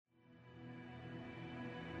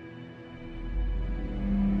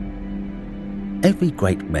Every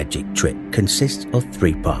great magic trick consists of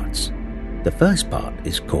 3 parts. The first part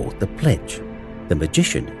is called the pledge. The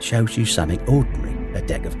magician shows you something ordinary, a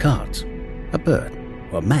deck of cards, a bird,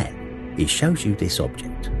 or a man. He shows you this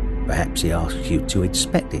object. Perhaps he asks you to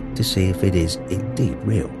inspect it to see if it is indeed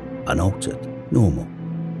real, unaltered, normal.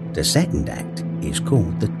 The second act is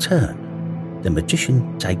called the turn. The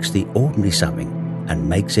magician takes the ordinary something and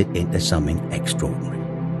makes it into something extraordinary.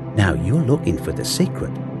 Now you're looking for the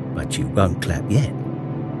secret, but you won't clap yet.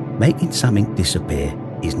 Making something disappear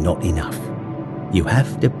is not enough. You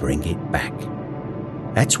have to bring it back.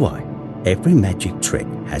 That's why every magic trick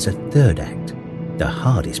has a third act, the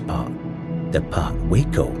hardest part, the part we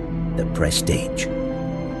call the prestige.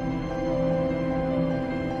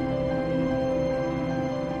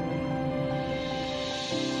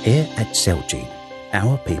 Here at Celgene,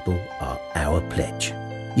 our people are our pledge.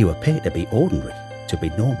 You appear to be ordinary, to be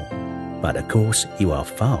normal, but of course you are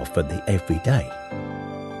far from the everyday.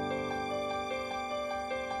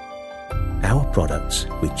 Our products,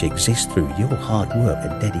 which exist through your hard work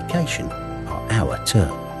and dedication, are our turn.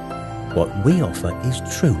 What we offer is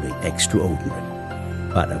truly extraordinary.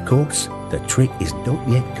 But of course, the trick is not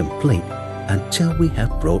yet complete until we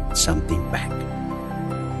have brought something back.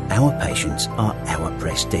 Our patients are our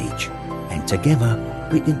prestige, and together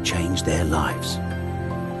we can change their lives.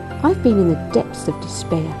 I've been in the depths of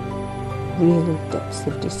despair, real depths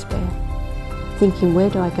of despair, thinking, where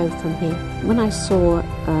do I go from here? When I saw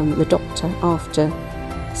the doctor after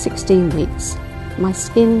 16 weeks, my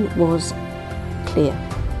skin was clear.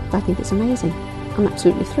 I think it's amazing. I'm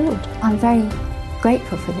absolutely thrilled. I'm very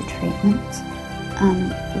grateful for the treatment.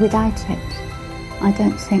 Without it, I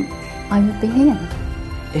don't think I would be here.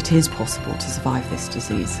 It is possible to survive this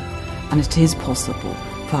disease, and it is possible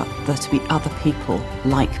for there to be other people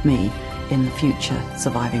like me in the future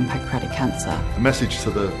surviving pancreatic cancer. The message to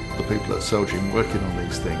the people at Celgene working on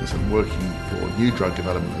these things and working for new drug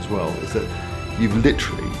development as well is that you've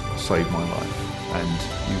literally saved my life,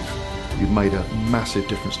 and you've made a massive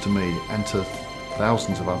difference to me and to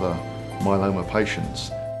thousands of other myeloma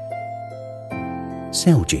patients.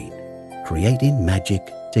 Celgene, creating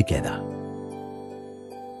magic together.